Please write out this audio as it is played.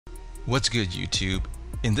What's good, YouTube?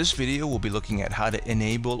 In this video, we'll be looking at how to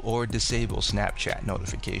enable or disable Snapchat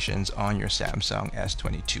notifications on your Samsung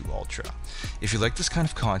S22 Ultra. If you like this kind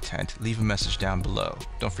of content, leave a message down below.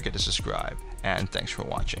 Don't forget to subscribe, and thanks for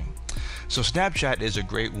watching. So Snapchat is a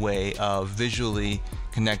great way of visually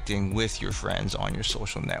connecting with your friends on your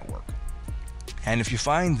social network. And if you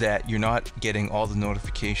find that you're not getting all the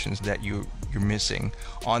notifications that you're missing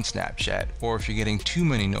on Snapchat, or if you're getting too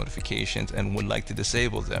many notifications and would like to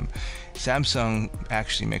disable them, Samsung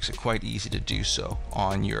actually makes it quite easy to do so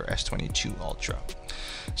on your S22 Ultra.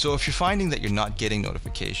 So if you're finding that you're not getting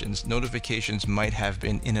notifications might have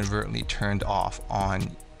been inadvertently turned off on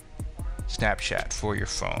Snapchat for your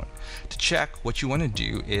phone. To check, what you want to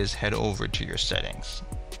do is head over to your settings.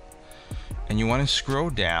 And you want to scroll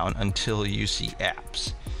down until you see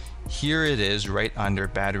apps. Here it is right under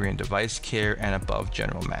battery and device care and above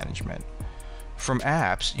general management. From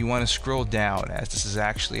apps, you want to scroll down, as this is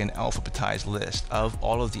actually an alphabetized list of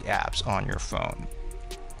all of the apps on your phone.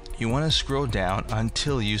 You want to scroll down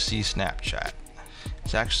until you see Snapchat.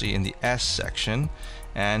 It's actually in the S section,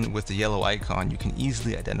 and with the yellow icon you can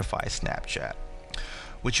easily identify Snapchat.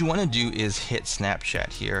 What you want to do is hit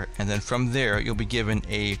Snapchat here, and then from there you'll be given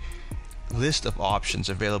a list of options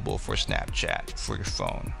available for Snapchat for your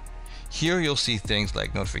phone. Here you'll see things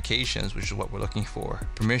like notifications, which is what we're looking for,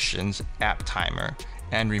 permissions, app timer,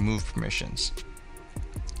 and remove permissions.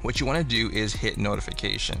 What you want to do is hit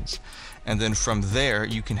notifications, and then from there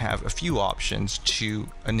you can have a few options to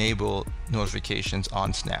enable notifications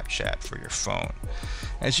on Snapchat for your phone.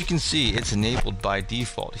 As you can see, it's enabled by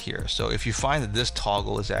default here, so if you find that this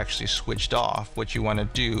toggle is actually switched off, what you want to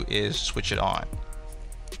do is switch it on.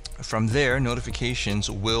 From there,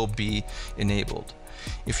 notifications will be enabled.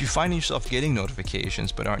 If you find yourself getting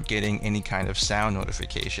notifications but aren't getting any kind of sound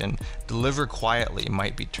notification, Deliver Quietly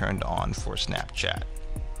might be turned on for Snapchat.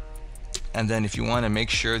 And then if you want to make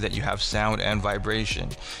sure that you have sound and vibration,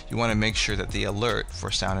 you want to make sure that the alert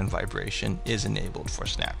for sound and vibration is enabled for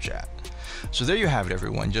Snapchat. So there you have it,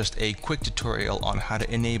 everyone, just a quick tutorial on how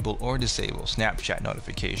to enable or disable Snapchat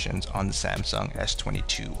notifications on the Samsung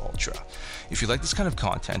S22 Ultra. If you like this kind of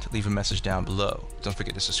content, leave a message down below. Don't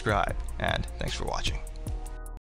forget to subscribe, and thanks for watching.